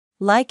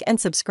Like and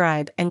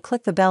subscribe and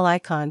click the bell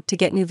icon to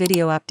get new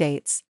video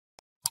updates.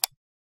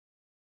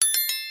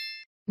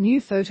 New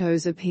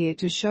photos appear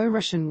to show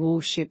Russian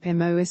warship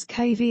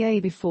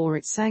Moskva before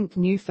it sank.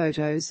 New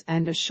photos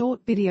and a short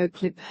video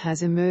clip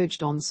has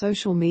emerged on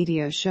social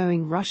media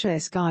showing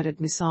Russia's guided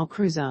missile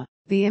cruiser,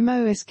 the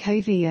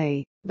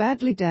Moskva,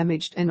 badly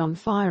damaged and on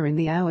fire in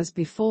the hours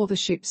before the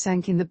ship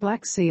sank in the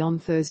Black Sea on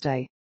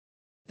Thursday.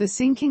 The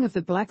sinking of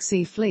the Black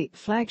Sea Fleet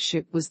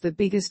flagship was the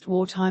biggest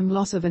wartime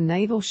loss of a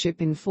naval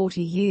ship in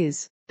 40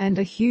 years, and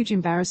a huge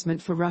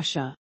embarrassment for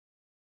Russia.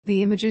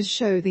 The images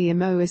show the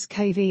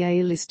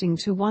Moskva listing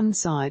to one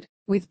side,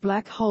 with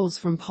black holes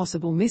from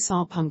possible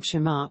missile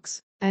puncture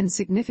marks, and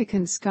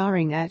significant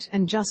scarring at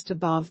and just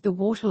above the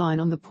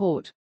waterline on the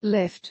port,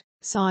 left,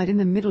 side in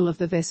the middle of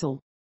the vessel.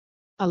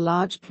 A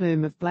large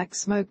plume of black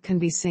smoke can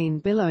be seen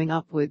billowing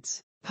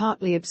upwards,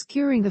 partly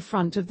obscuring the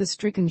front of the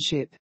stricken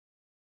ship.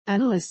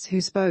 Analysts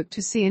who spoke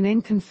to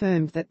CNN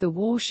confirmed that the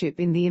warship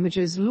in the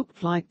images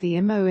looked like the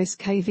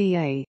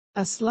Moskva,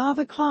 a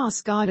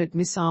Slava-class guided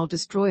missile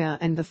destroyer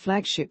and the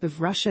flagship of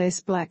Russia's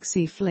Black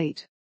Sea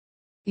Fleet.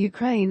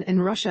 Ukraine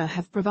and Russia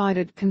have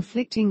provided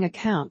conflicting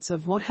accounts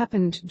of what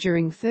happened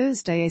during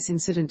Thursday's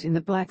incident in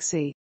the Black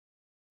Sea.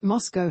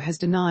 Moscow has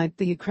denied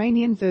the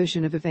Ukrainian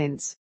version of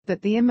events,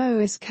 that the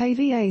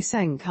Moskva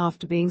sank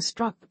after being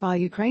struck by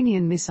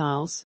Ukrainian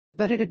missiles,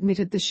 but it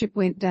admitted the ship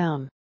went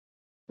down.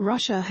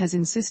 Russia has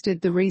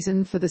insisted the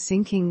reason for the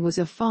sinking was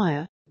a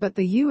fire, but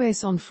the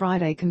US on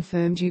Friday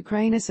confirmed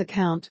Ukraine's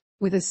account,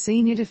 with a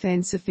senior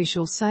defense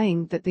official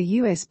saying that the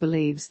US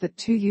believes that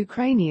 2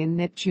 Ukrainian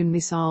Neptune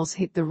missiles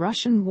hit the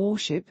Russian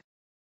warship.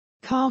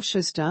 Carl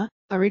Schuster,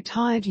 a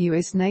retired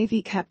US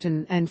Navy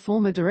captain and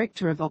former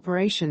director of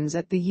operations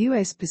at the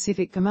US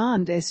Pacific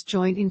Command's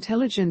Joint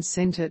Intelligence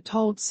Center,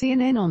 told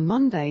CNN on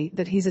Monday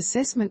that his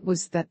assessment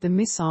was that the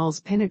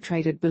missiles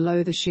penetrated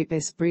below the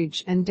ship's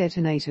bridge and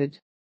detonated.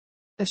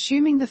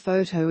 Assuming the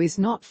photo is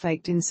not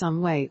faked in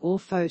some way or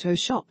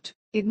photoshopped,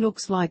 it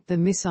looks like the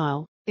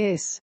missile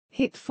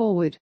hit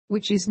forward,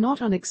 which is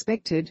not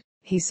unexpected,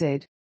 he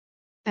said.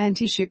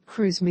 Anti-ship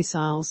cruise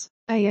missiles,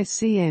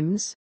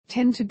 ASCMs,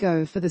 tend to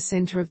go for the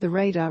center of the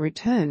radar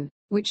return,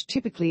 which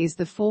typically is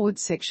the forward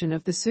section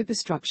of the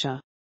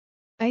superstructure.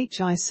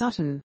 H.I.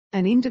 Sutton,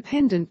 an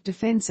independent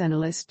defense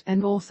analyst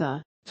and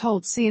author,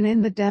 told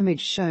CNN the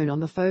damage shown on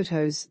the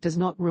photos does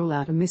not rule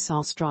out a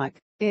missile strike,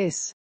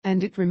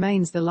 and it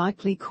remains the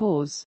likely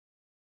cause.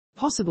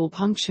 Possible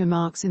puncture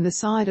marks in the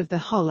side of the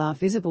hull are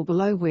visible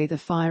below where the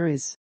fire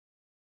is.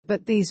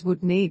 But these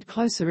would need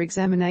closer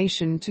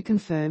examination to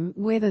confirm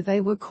whether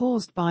they were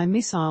caused by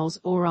missiles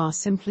or are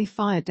simply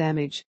fire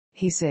damage,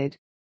 he said.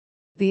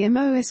 The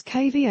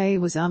Moskva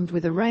was armed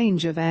with a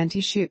range of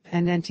anti-ship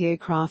and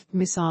anti-aircraft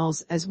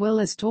missiles as well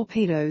as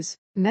torpedoes,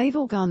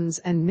 naval guns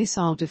and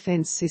missile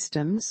defense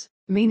systems,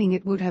 meaning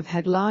it would have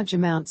had large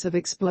amounts of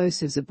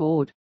explosives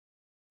aboard.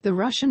 The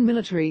Russian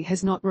military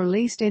has not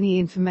released any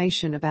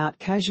information about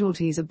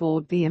casualties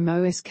aboard the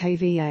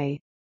Moskva.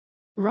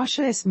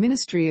 Russia's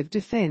Ministry of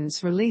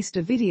Defense released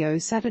a video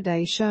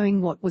Saturday showing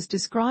what was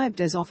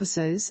described as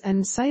officers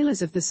and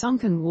sailors of the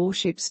sunken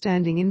warship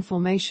standing in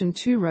formation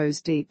 2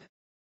 rows deep.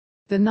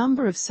 The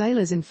number of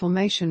sailors in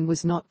formation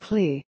was not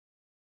clear.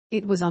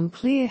 It was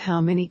unclear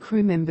how many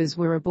crew members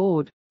were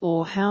aboard,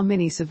 or how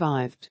many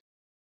survived.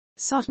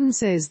 Sutton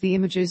says the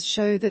images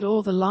show that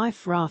all the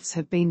life rafts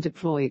have been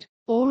deployed,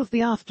 all of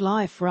the aft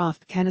life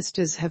raft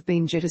canisters have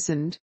been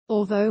jettisoned,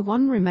 although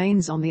one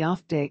remains on the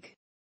aft deck.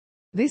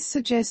 This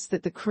suggests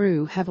that the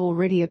crew have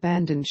already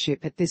abandoned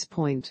ship at this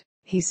point,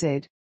 he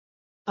said.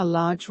 A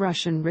large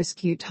Russian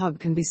rescue tug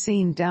can be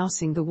seen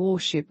dousing the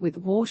warship with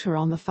water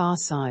on the far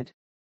side.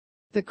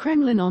 The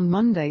Kremlin on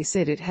Monday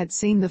said it had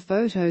seen the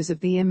photos of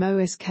the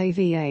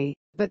Moskva,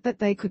 but that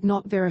they could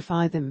not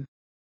verify them.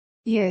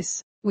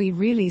 Yes, we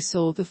really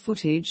saw the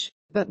footage,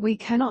 but we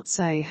cannot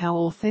say how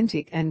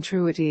authentic and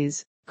true it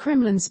is,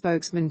 Kremlin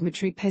spokesman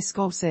Dmitry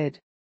Peskov said.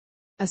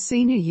 A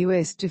senior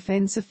U.S.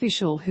 defense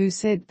official who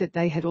said that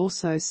they had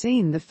also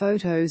seen the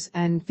photos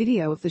and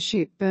video of the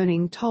ship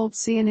burning told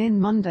CNN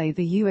Monday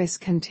the U.S.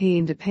 can't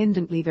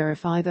independently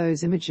verify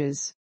those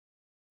images.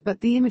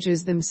 But the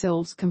images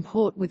themselves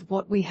comport with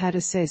what we had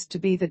assessed to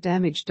be the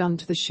damage done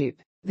to the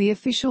ship, the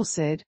official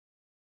said.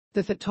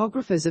 The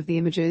photographers of the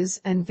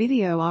images and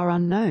video are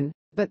unknown,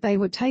 but they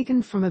were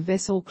taken from a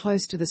vessel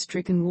close to the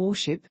stricken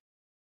warship.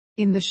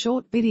 In the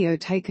short video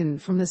taken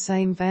from the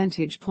same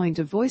vantage point,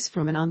 a voice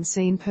from an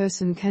unseen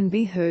person can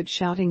be heard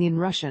shouting in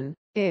Russian,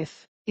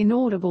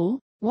 inaudible,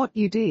 what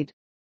you did.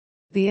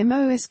 The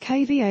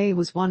Moskva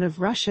was one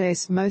of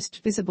Russia's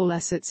most visible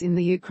assets in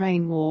the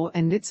Ukraine war,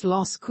 and its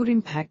loss could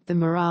impact the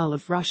morale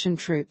of Russian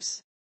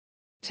troops.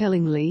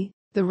 Tellingly,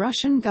 the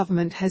Russian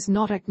government has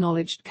not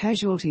acknowledged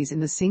casualties in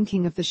the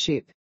sinking of the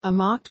ship, a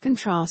marked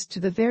contrast to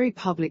the very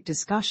public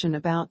discussion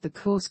about the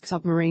Kursk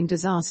submarine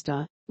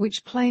disaster,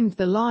 which claimed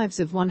the lives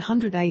of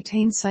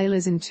 118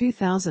 sailors in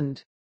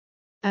 2000.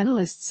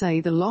 Analysts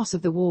say the loss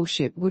of the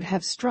warship would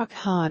have struck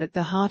hard at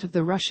the heart of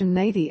the Russian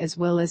Navy as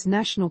well as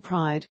national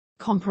pride,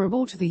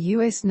 comparable to the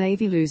U.S.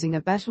 Navy losing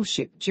a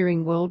battleship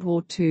during World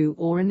War II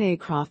or an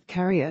aircraft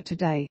carrier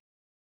today.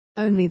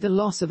 Only the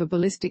loss of a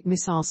ballistic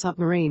missile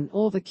submarine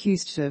or the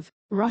Kustev,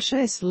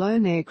 Russia's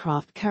lone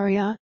aircraft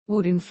carrier,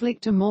 would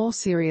inflict a more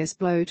serious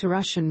blow to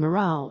Russian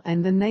morale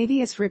and the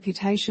Navy's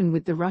reputation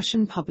with the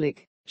Russian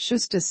public,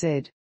 Schuster said.